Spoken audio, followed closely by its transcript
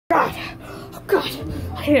God. Oh, God.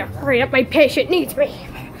 I need to hurry up. My patient needs me.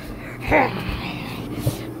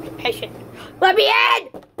 Patient. Let me in!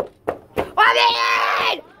 Let me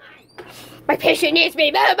in! My patient needs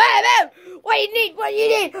me. Move, move, move! What do you need? What do you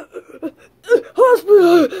need?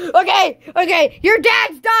 Hospital. Okay, okay. Your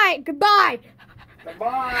dad's dying. Goodbye.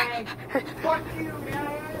 Goodbye. Fuck you, man.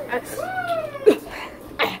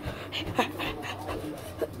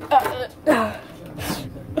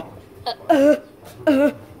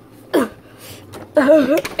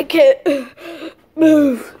 I can't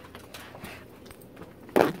move.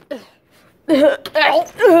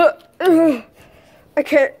 I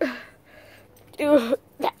can't do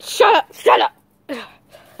that. Shut up, shut up.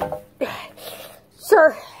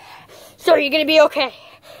 Sir, you're gonna be okay.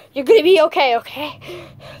 You're gonna be okay, okay?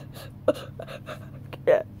 I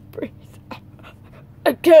can't breathe.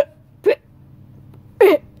 I can't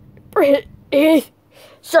breathe.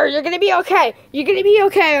 Sir, you're gonna be okay. You're gonna be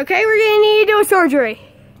okay, okay? We're gonna need to do a surgery.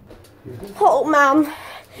 Oh, Mom.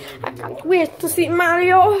 I can't wait to see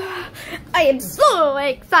Mario. I am so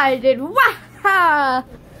excited. Wow.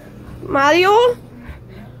 Mario?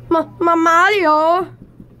 Mario?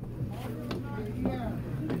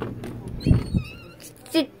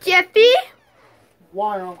 Jeffy?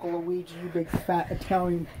 Why, Uncle Luigi, you big fat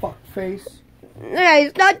Italian fuckface? Yeah,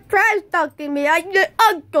 he's not trash talking me. I'm your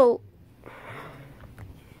uncle.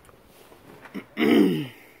 You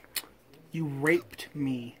raped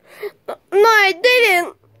me. No, I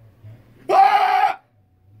didn't.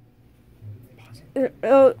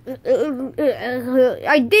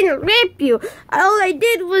 I didn't rape you. All I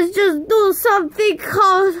did was just do something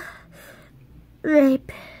called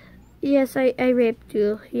rape. Yes, I raped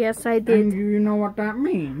you. Yes, I did. And you know what that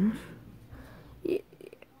means?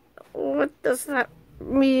 What does that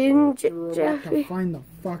mean, You're about to find the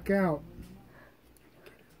fuck out.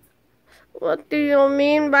 What do you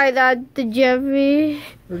mean by that, Jeffy?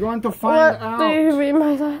 You're going to find out. What do you mean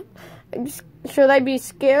by that? Should I be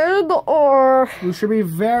scared or? You should be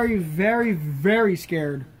very, very, very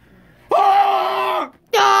scared.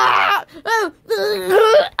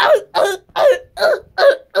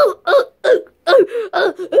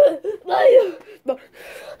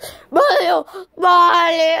 Mario!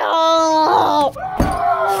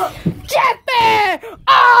 Jeffy!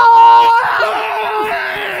 Oh!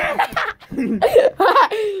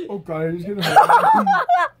 Oh God, he's gonna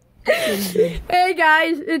Hey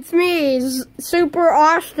guys, it's me, Super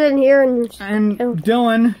Austin here, and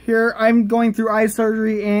Dylan here. I'm going through eye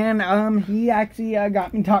surgery, and he actually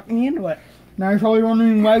got me talking me into it. Now you're probably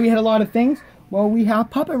wondering why we had a lot of things. Well, we have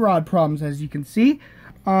puppet rod problems, as you can see.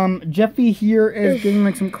 Jeffy here is getting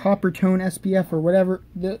like some copper tone SPF or whatever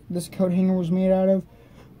this coat hanger was made out of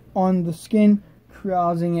on the skin,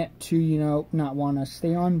 causing it to, you know, not want to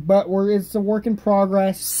stay on. But it's a work in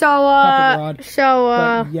progress. So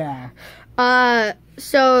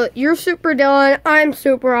you're Super Dylan, I'm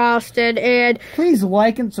Super Austin, and please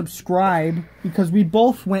like and subscribe because we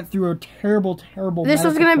both went through a terrible, terrible. This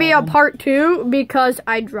is gonna be a part 2 because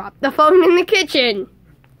I dropped the phone in the kitchen.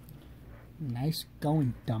 Nice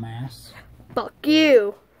going, dumbass. Fuck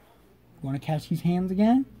you. Want to catch these hands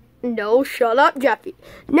again? No, shut up, Jeffy.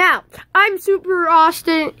 Now, I'm Super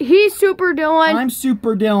Austin, he's Super Dylan. I'm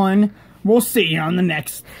Super Dylan. We'll see you on the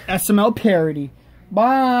next SML parody.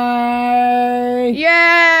 Bye!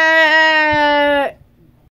 Yeah!